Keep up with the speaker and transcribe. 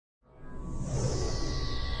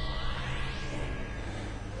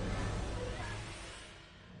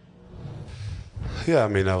Yeah, I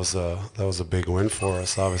mean that was a big win for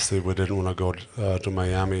us. Obviously, we didn't want to go to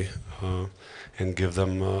Miami and give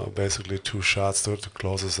them basically two shots to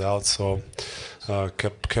close us out. So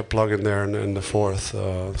kept plugging there in the fourth.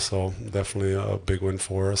 So definitely a big win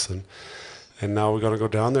for us. And now we got to go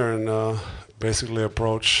down there and basically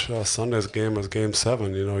approach Sunday's game as Game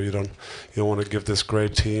 7. You know, you don't want to give this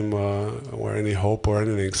great team or any hope or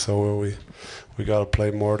anything. So we got to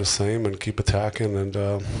play more of the same and keep attacking, and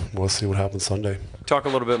we'll see what happens Sunday. Talk a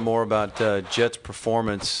little bit more about Jet's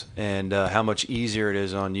performance and how much easier it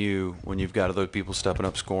is on you when you've got other people stepping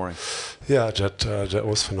up scoring. Yeah, Jet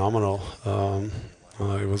was phenomenal.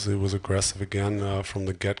 He was aggressive again from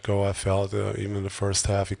the get-go. I felt even in the first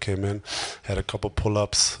half he came in, had a couple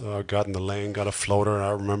pull-ups, got in the lane, got a floater. I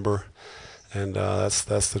remember, and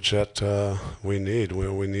that's the Jet we need.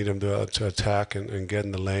 We need him to attack and get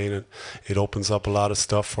in the lane, and it opens up a lot of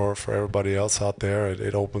stuff for everybody else out there.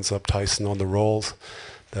 It opens up Tyson on the rolls.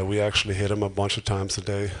 That we actually hit him a bunch of times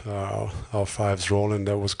today. Our fives rolling,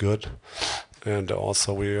 that was good. And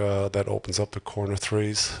also that opens up the corner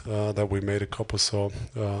threes that we made a couple. So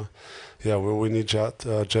yeah, we need Jet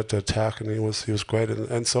to attack, and he was great,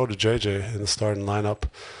 and so did JJ in the starting lineup,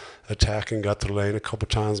 attacking, got to the lane a couple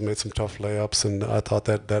times, made some tough layups, and I thought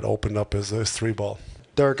that opened up his three ball.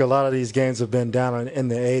 Dirk, a lot of these games have been down in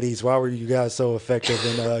the 80s. Why were you guys so effective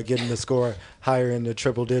in getting the score higher in the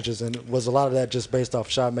triple digits, and was a lot of that just based off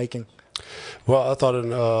shot making? Well, I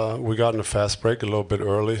thought we got in a fast break a little bit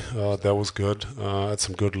early. That was good. Had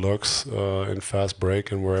some good looks in fast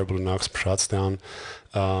break, and were able to knock some shots down.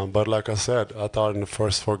 But like I said, I thought in the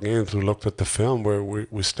first 4 games we looked at the film where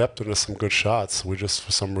we stepped into some good shots. We just,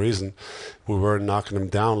 for some reason, we weren't knocking them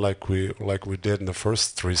down like we did in the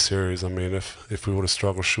first 3 series. I mean, if we would have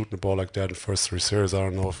struggled shooting the ball like that in the first 3 series, I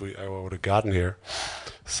don't know if we ever would have gotten here.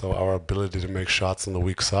 So our ability to make shots on the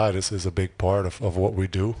weak side is a big part of what we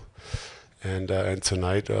do. And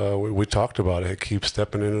tonight we talked about it. Keep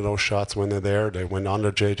stepping into those shots when they're there. They went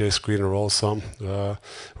under JJ's screen and roll some,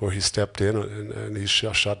 where he stepped in and he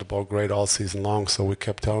shot the ball great all season long. So we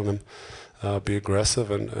kept telling him be aggressive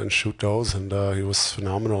and shoot those, and he was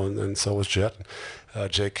phenomenal. And so was Jet.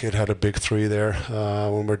 J Kidd had a big 3 there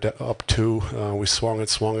when we're up 2. We swung it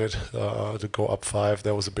to go up 5.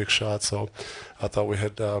 That was a big shot. So I thought we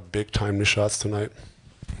had big timely shots tonight.